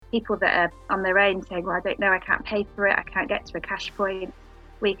people that are on their own saying, well, I don't know, I can't pay for it, I can't get to a cash point,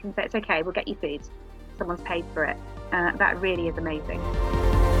 we can say, it's okay, we'll get you food. Someone's paid for it. That really is amazing.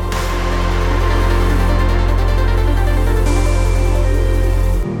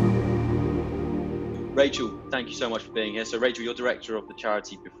 Rachel, thank you so much for being here. So Rachel, you're director of the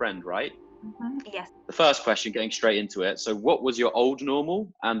charity Befriend, right? Mm-hmm. Yes. The first question, getting straight into it. So what was your old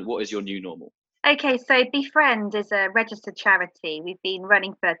normal and what is your new normal? Okay, so Befriend is a registered charity. We've been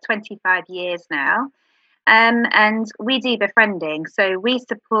running for 25 years now. And we do befriending. So we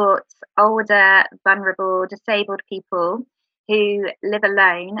support older, vulnerable, disabled people who live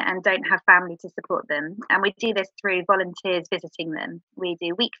alone and don't have family to support them. And we do this through volunteers visiting them. We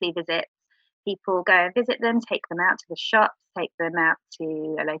do weekly visits. People go and visit them, take them out to the shops, take them out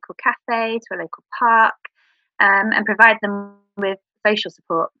to a local cafe, to a local park, and provide them with social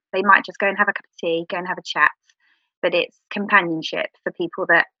support. They might just go and have a cup of tea, go and have a chat, but it's companionship for people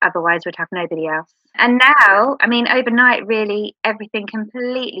that otherwise would have nobody else. And now, I mean, overnight, really, everything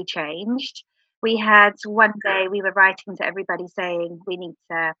completely changed. We had one day we were writing to everybody saying we need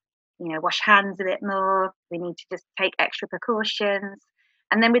to, wash hands a bit more. We need to just take extra precautions.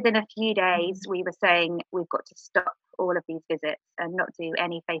 And then within a few days, we were saying we've got to stop all of these visits and not do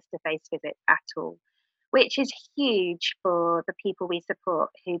any face-to-face visits at all, which is huge for the people we support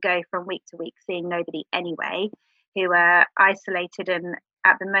who go from week to week seeing nobody anyway, who are isolated, and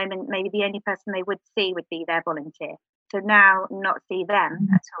at the moment maybe the only person they would see would be their volunteer. To now not see them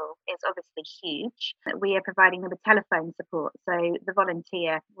at all is obviously huge. We are providing them with telephone support, so the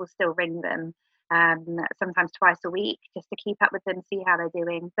volunteer will still ring them sometimes twice a week just to keep up with them, see how they're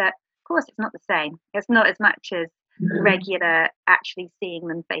doing. But of course it's not the same. It's not as much as regular actually seeing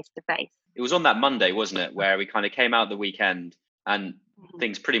them face to face. It was on that Monday, wasn't it, where we kind of came out the weekend and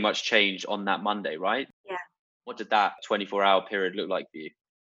things pretty much changed on that Monday, right? Yeah. What did that 24-hour period look like for you?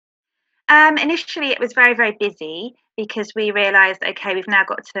 Initially, it was very, very busy because we realised, okay, we've now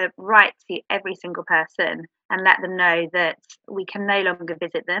got to write to every single person and let them know that we can no longer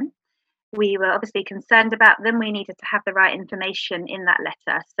visit them. We were obviously concerned about them. We needed to have the right information in that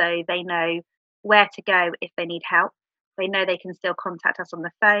letter so they know where to go if they need help. They know they can still contact us on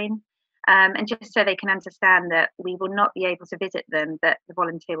the phone. And just so they can understand that we will not be able to visit them, that the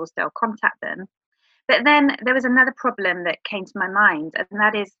volunteer will still contact them. But then there was another problem that came to my mind, and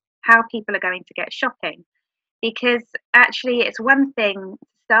that is how people are going to get shopping. Because actually, it's one thing to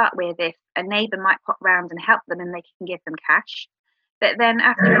start with if a neighbour might pop round and help them and they can give them cash. But then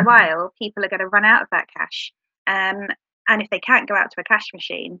after a while, people are going to run out of that cash. And if they can't go out to a cash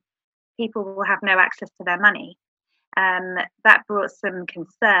machine, people will have no access to their money. That brought some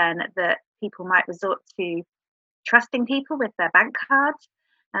concern that people might resort to trusting people with their bank cards.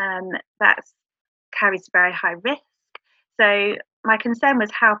 That carries very high risk. So my concern was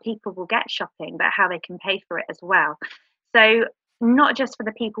how people will get shopping, but how they can pay for it as well. So not just for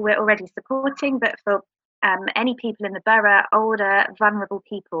the people we're already supporting, but for any people in the borough, older, vulnerable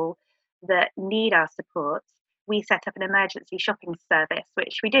people that need our support, we set up an emergency shopping service,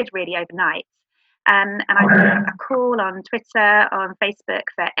 which we did really overnight. And I put a call on Twitter, on Facebook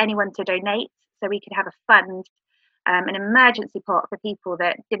for anyone to donate so we could have a fund, an emergency pot for people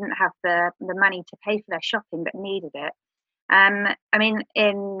that didn't have the money to pay for their shopping but needed it. I mean,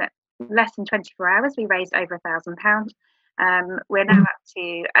 in less than 24 hours, we raised over £1,000. We're now up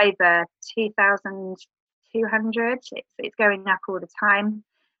to over 2,200. It's going up all the time.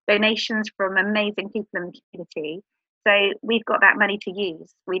 Donations from amazing people in the community. So we've got that money to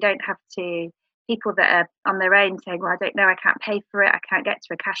use. We don't have to, people that are on their own saying, well, I don't know, I can't pay for it, I can't get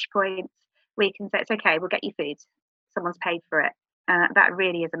to a cash point. We can say, it's okay, we'll get you food. Someone's paid for it. That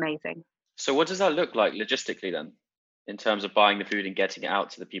really is amazing. So what does that look like logistically then, in terms of buying the food and getting it out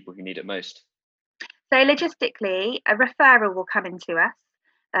to the people who need it most? So logistically, a referral will come into us.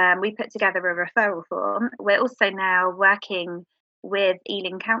 We put together a referral form. We're also now working with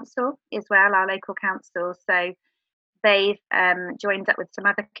Ealing Council as well, our local council. So they've joined up with some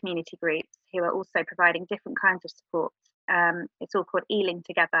other community groups who are also providing different kinds of support. It's all called Ealing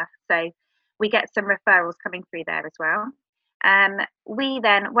Together. So we get some referrals coming through there as well. We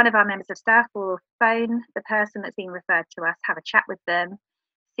then, one of our members of staff will phone the person that's being referred to us, have a chat with them,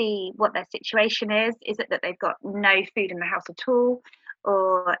 see what their situation is. Is it that they've got no food in the house at all?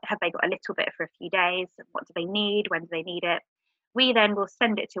 Or have they got a little bit for a few days? What do they need? When do they need it? We then will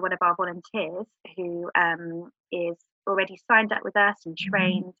send it to one of our volunteers who is already signed up with us and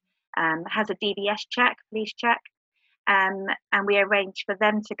trained, has a DBS check, police check, and we arrange for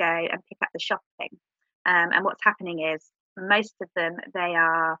them to go and pick up the shopping. And what's happening is most of them, they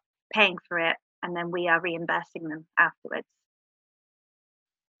are paying for it and then we are reimbursing them afterwards.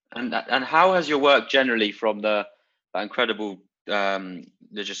 And how has your work generally, from that incredible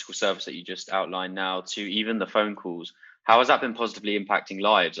logistical service that you just outlined now, to even the phone calls, how has that been positively impacting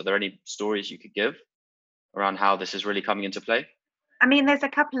lives? Are there any stories you could give around how this is really coming into play? I mean, there's a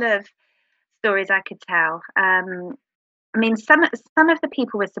couple of stories I could tell. I mean, some of the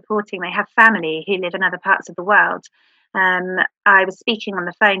people we're supporting, they have family who live in other parts of the world. I was speaking on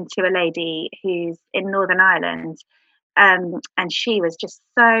the phone to a lady who's in Northern Ireland, and she was just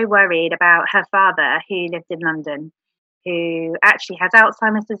so worried about her father, who lived in London, who actually has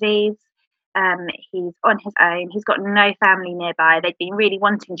Alzheimer's disease. He's on his own. He's got no family nearby. They'd been really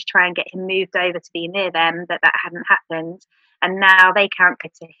wanting to try and get him moved over to be near them, but that hadn't happened. And now they can't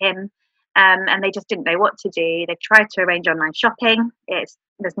get to him, and they just didn't know what to do. They tried to arrange online shopping. There's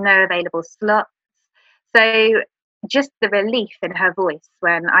no available slots. So just the relief in her voice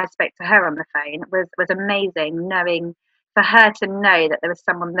when I spoke to her on the phone was amazing. Knowing for her to know that there was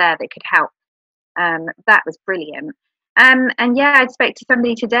someone there that could help, that was brilliant. And yeah, I spoke to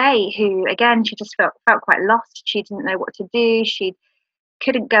somebody today who, again, she just felt quite lost. She didn't know what to do. She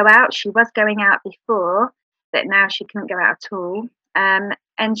couldn't go out. She was going out before, but now she couldn't go out at all.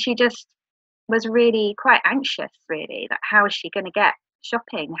 And she just was really quite anxious, really, that how is she going to get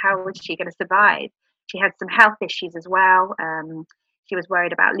shopping? How was she going to survive? She had some health issues as well. She was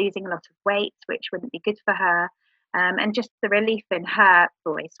worried about losing a lot of weight, which wouldn't be good for her. And just the relief in her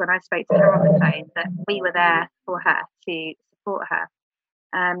voice when I spoke to her on the phone that we were there for her to support her.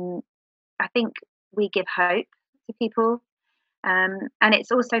 I think we give hope to people. And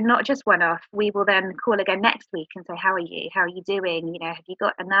it's also not just one off. We will then call again next week and say, how are you? How are you doing? Have you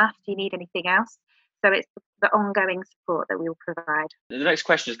got enough? Do you need anything else? So it's the ongoing support that we will provide. The next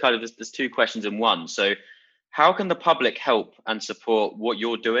question is kind of there's two questions in one. So how can the public help and support what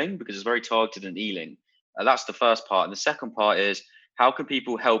you're doing? Because it's very targeted in Ealing. That's the first part. And the second part is, how can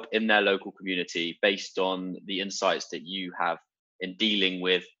people help in their local community based on the insights that you have in dealing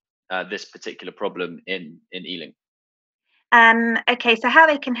with this particular problem in Ealing? Okay, so how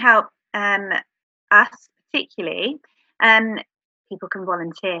they can help us particularly, people can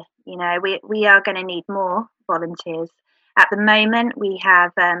volunteer. We are going to need more volunteers. At the moment, we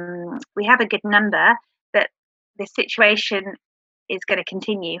have a good number, but the situation is going to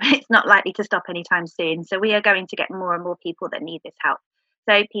continue. It's not likely to stop anytime soon. So we are going to get more and more people that need this help.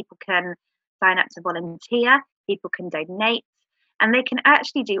 So people can sign up to volunteer. People can donate. And they can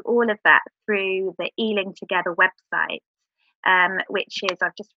actually do all of that through the Ealing Together website, which is,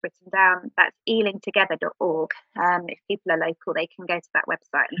 I've just written down, that's ealingtogether.org. If people are local, they can go to that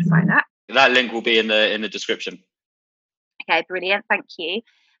website and sign up. That link will be in the description. Okay, brilliant. Thank you.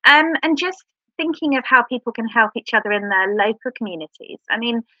 And just thinking of how people can help each other in their local communities. I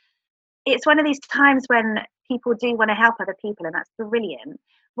mean, it's one of these times when people do want to help other people, and that's brilliant.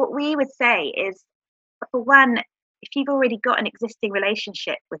 What we would say is, for one, if you've already got an existing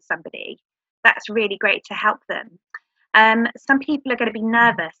relationship with somebody, that's really great to help them. Some people are going to be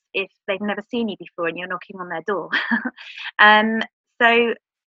nervous if they've never seen you before and you're knocking on their door. So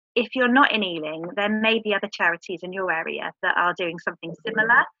if you're not in Ealing, there may be other charities in your area that are doing something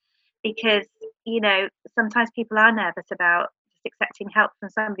similar, because sometimes people are nervous about just accepting help from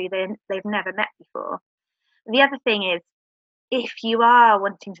somebody they've never met before. The other thing is, if you are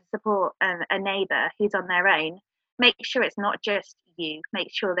wanting to support a neighbour who's on their own, make sure it's not just you. Make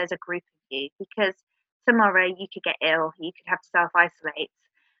sure there's a group of you, because tomorrow you could get ill, you could have to self-isolate,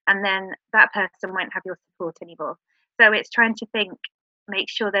 and then that person won't have your support anymore. So it's trying to make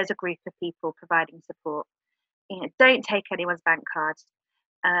sure there's a group of people providing support. Don't take anyone's bank card.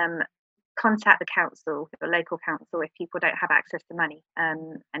 Contact the council, the local council, if people don't have access to money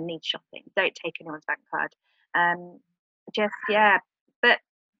and need shopping. Don't take anyone's bank card. But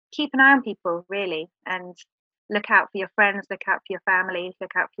keep an eye on people, really, and look out for your friends, look out for your family,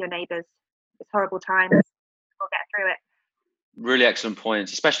 look out for your neighbours. It's horrible times. We'll get through it. Really excellent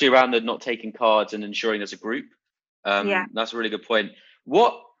points, especially around the not taking cards and ensuring there's a group. That's a really good point.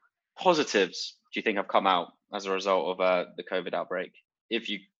 What positives do you think have come out as a result of the COVID outbreak? If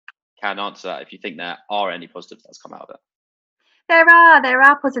you can answer that, if you think there are any positives that's come out of it. There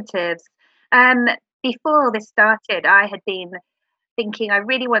are positives. Before this started, I had been thinking I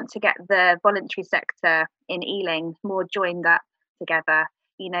really want to get the voluntary sector in Ealing more joined up together.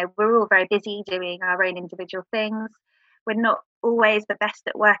 We're all very busy doing our own individual things. We're not always the best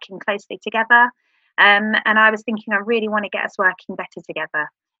at working closely together. And I was thinking I really want to get us working better together.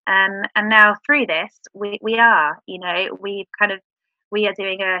 And now through this, we are, we are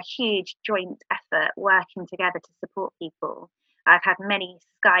doing a huge joint effort working together to support people. I've had many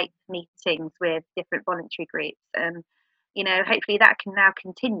Skype meetings with different voluntary groups, and hopefully that can now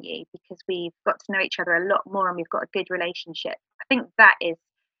continue because we've got to know each other a lot more and we've got a good relationship. I think that is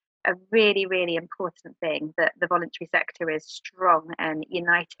a really, really important thing, that the voluntary sector is strong and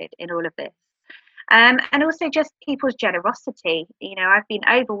united in all of this. And also just people's generosity. I've been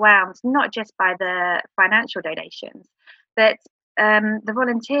overwhelmed not just by the financial donations, but the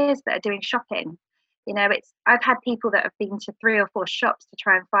volunteers that are doing shopping. I've had people that have been to 3 or 4 shops to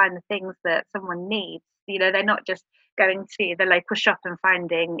try and find the things that someone needs. They're not just going to the local shop and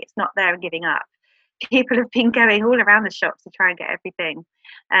finding it's not there and giving up. People have been going all around the shops to try and get everything.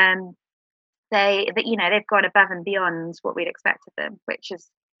 They've gone above and beyond what we'd expect of them, which is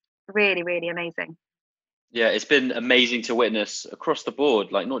really, really amazing. Yeah, it's been amazing to witness across the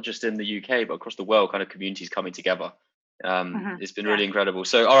board, like not just in the UK, but across the world, kind of communities coming together. It's been really incredible.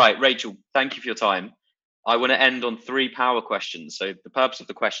 So, all right, Rachel, thank you for your time. I want to end on 3 power questions. So the purpose of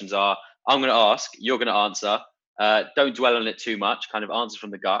the questions are, I'm going to ask, you're going to answer. Don't dwell on it too much, kind of answer from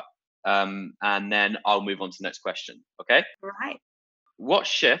the gut. And then I'll move on to the next question. Okay? Right. What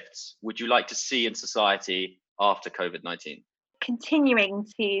shifts would you like to see in society after COVID-19? Continuing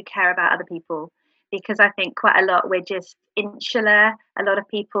to care about other people, because I think quite a lot we're just insular. A lot of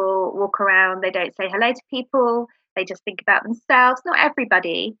people walk around, they don't say hello to people, they just think about themselves. Not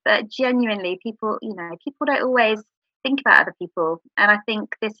everybody, but genuinely people don't always think about other people. And I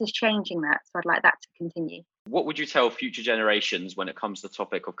think this is changing that. So I'd like that to continue. What would you tell future generations when it comes to the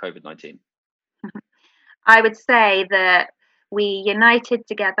topic of COVID-19? I would say that we united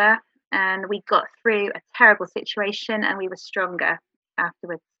together and we got through a terrible situation and we were stronger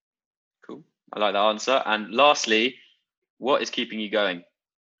afterwards. Cool. I like that answer. And lastly, what is keeping you going?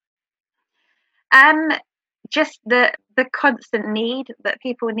 Just the constant need that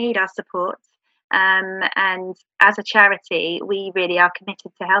people need our support. And as a charity, we really are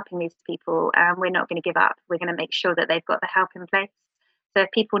committed to helping these people, and we're not going to give up. We're going to make sure that they've got the help in place. So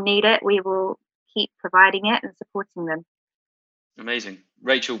if people need it, we will keep providing it and supporting them. Amazing.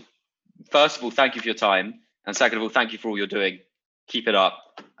 Rachel, first of all, thank you for your time. And second of all, thank you for all you're doing. Keep it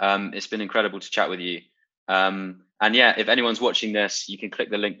up. It's been incredible to chat with you. And yeah, if anyone's watching this, you can click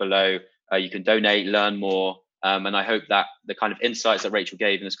the link below. You can donate, learn more. And I hope that the kind of insights that Rachel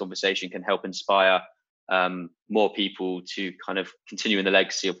gave in this conversation can help inspire more people to kind of continue in the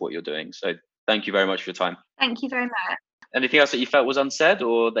legacy of what you're doing. So thank you very much for your time. Thank you very much. Anything else that you felt was unsaid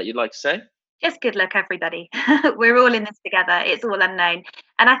or that you'd like to say? Just good luck, everybody. We're all in this together. It's all unknown.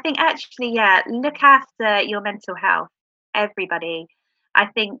 And I think actually, yeah, look after your mental health, everybody. I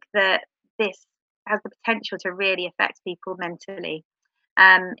think that this has the potential to really affect people mentally.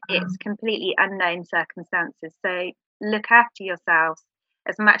 It's completely unknown circumstances. So look after yourselves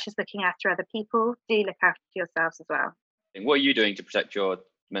as much as looking after other people. Do look after yourselves as well. What are you doing to protect your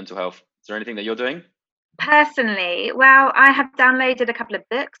mental health? Is there anything that you're doing? Personally, well, I have downloaded a couple of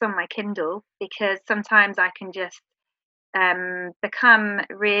books on my Kindle because sometimes I can just become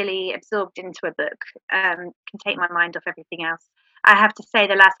really absorbed into a book, can take my mind off everything else. I have to say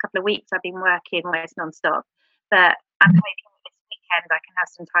the last couple of weeks I've been working almost non-stop, but I'm hoping this weekend I can have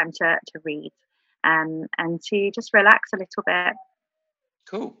some time to read and to just relax a little bit.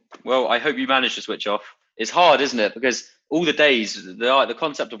 Cool. Well, I hope you manage to switch off. It's hard, isn't it? Because all the days, the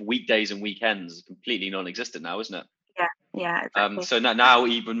concept of weekdays and weekends is completely non-existent now, isn't it? Yeah. Exactly. So now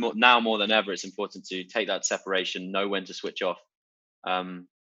even more than ever, it's important to take that separation, know when to switch off.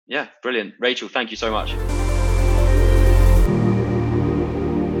 Yeah, brilliant. Rachel, thank you so much.